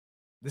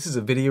This is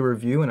a video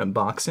review and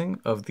unboxing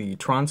of the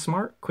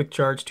Tronsmart Quick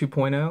Charge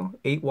 2.0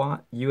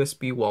 8-watt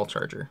USB wall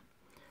charger.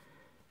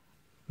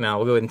 Now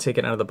we'll go ahead and take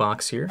it out of the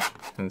box here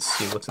and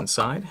see what's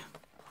inside.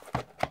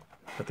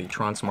 Got the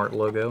Tronsmart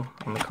logo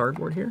on the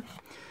cardboard here.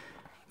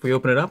 If we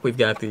open it up, we've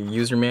got the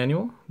user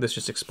manual. This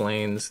just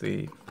explains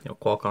the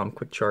Qualcomm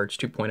Quick Charge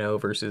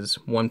 2.0 versus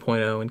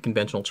 1.0 and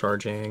conventional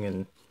charging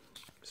and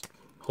just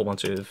a whole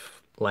bunch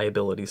of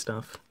liability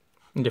stuff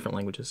in different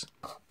languages.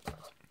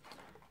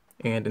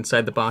 And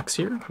inside the box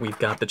here, we've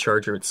got the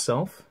charger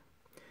itself,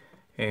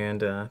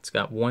 and it's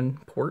got one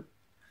port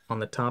on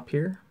the top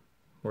here,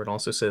 where it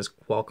also says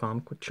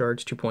Qualcomm Quick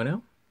Charge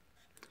 2.0,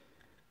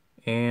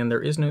 and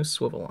there is no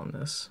swivel on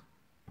this,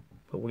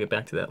 but we'll get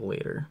back to that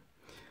later.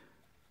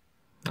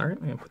 Alright,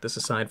 I'm going to put this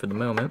aside for the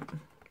moment,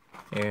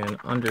 and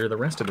under the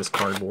rest of this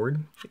cardboard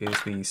is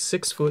the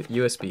 6-foot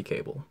USB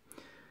cable,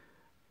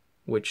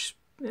 which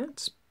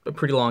it's a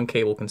pretty long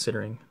cable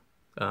considering.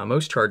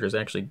 Most chargers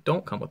actually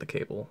don't come with the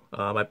cable.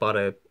 I bought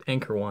an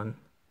Anchor one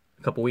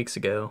a couple weeks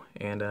ago,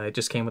 and it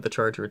just came with the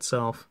charger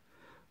itself.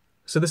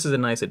 So this is a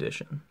nice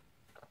addition.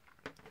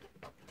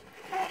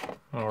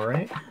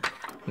 Alright,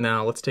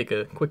 now let's take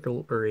a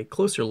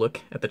closer look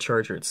at the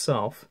charger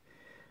itself.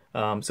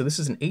 So this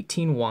is an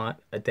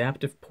 18-watt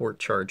adaptive port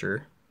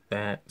charger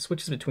that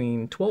switches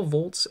between 12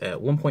 volts at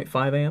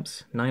 1.5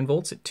 amps, 9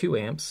 volts at 2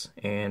 amps,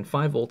 and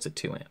 5 volts at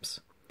 2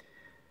 amps.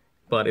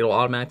 But it'll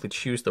automatically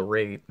choose the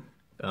rate,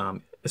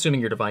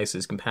 assuming your device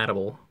is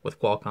compatible with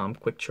Qualcomm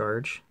Quick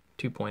Charge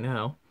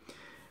 2.0.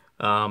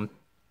 And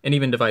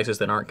even devices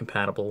that aren't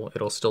compatible,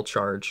 it'll still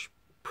charge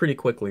pretty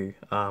quickly.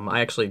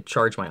 I actually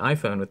charge my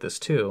iPhone with this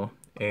too,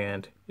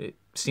 and it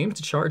seems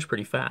to charge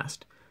pretty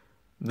fast.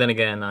 Then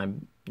again,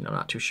 I'm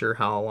not too sure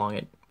how long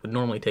it would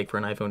normally take for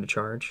an iPhone to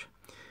charge.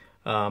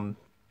 Now,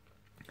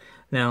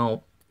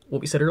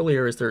 what we said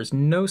earlier is there's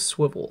no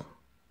swivel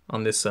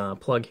on this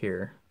plug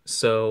here.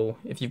 So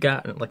if you've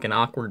got like an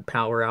awkward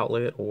power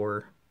outlet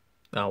or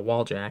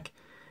wall jack,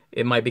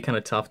 it might be kind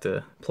of tough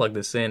to plug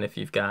this in if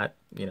you've got,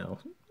 a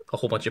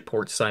whole bunch of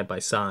ports side by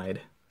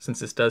side, since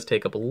this does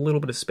take up a little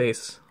bit of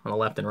space on the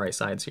left and right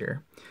sides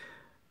here.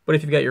 But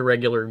if you've got your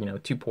regular,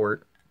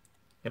 2-port,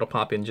 it'll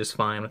pop in just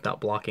fine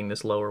without blocking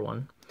this lower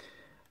one.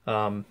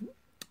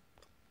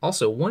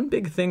 Also, one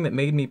big thing that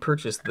made me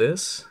purchase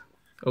this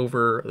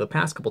over the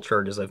past couple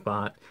chargers I've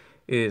bought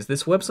is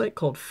this website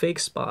called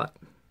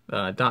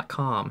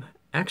fakespot.com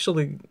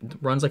actually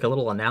runs like a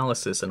little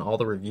analysis in all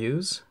the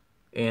reviews,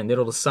 and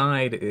it'll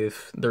decide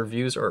if the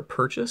reviews are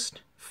purchased,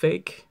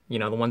 fake,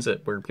 the ones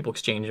where people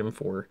exchange them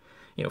for,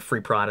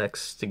 free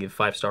products to give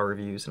 5-star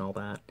reviews and all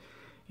that.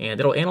 And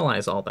it'll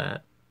analyze all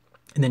that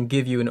and then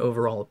give you an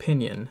overall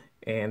opinion.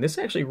 And this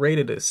actually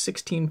rated a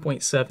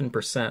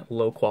 16.7%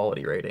 low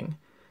quality rating,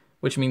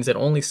 which means that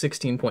only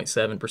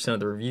 16.7% of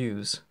the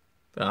reviews,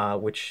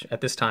 which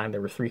at this time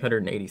there were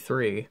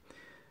 383,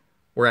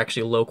 were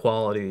actually low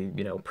quality,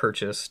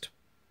 purchased,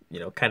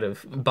 kind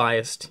of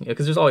biased,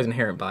 because there's always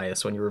inherent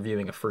bias when you're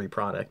reviewing a free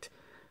product.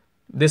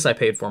 This I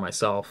paid for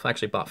myself. I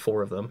actually bought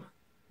 4 of them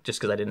just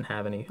because I didn't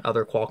have any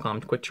other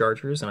Qualcomm quick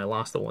chargers, and I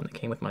lost the one that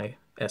came with my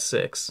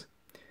S6.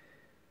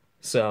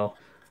 So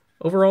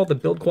overall, the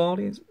build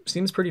quality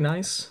seems pretty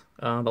nice.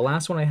 The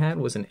last one I had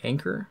was an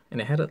Anchor, and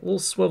it had a little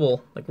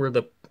swivel, like where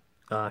the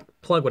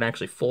plug would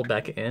actually fold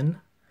back in,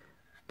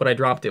 but I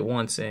dropped it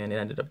once and it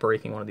ended up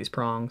breaking one of these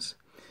prongs.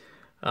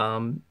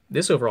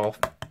 This overall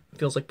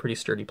feels like pretty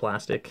sturdy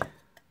plastic.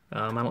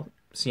 I don't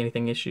see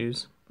anything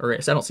issues, or I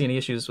don't see any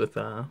issues with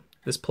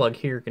this plug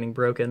here getting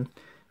broken.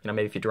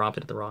 Maybe if you dropped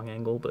it at the wrong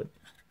angle, but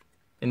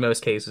in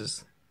most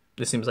cases,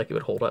 this seems like it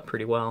would hold up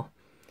pretty well.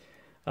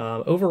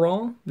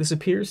 Overall, this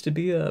appears to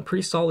be a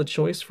pretty solid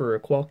choice for a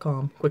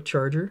Qualcomm quick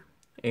charger,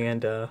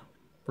 and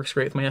works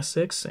great with my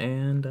S6,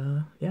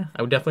 and yeah,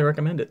 I would definitely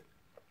recommend it.